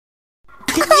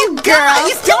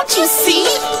guys, don't you see?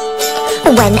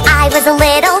 When I was a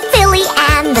little filly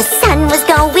and the sun was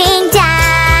going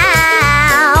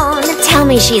down. Tell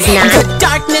me she's not. The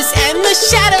darkness and the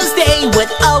shadows, they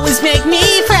would always make me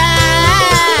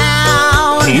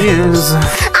frown. He is.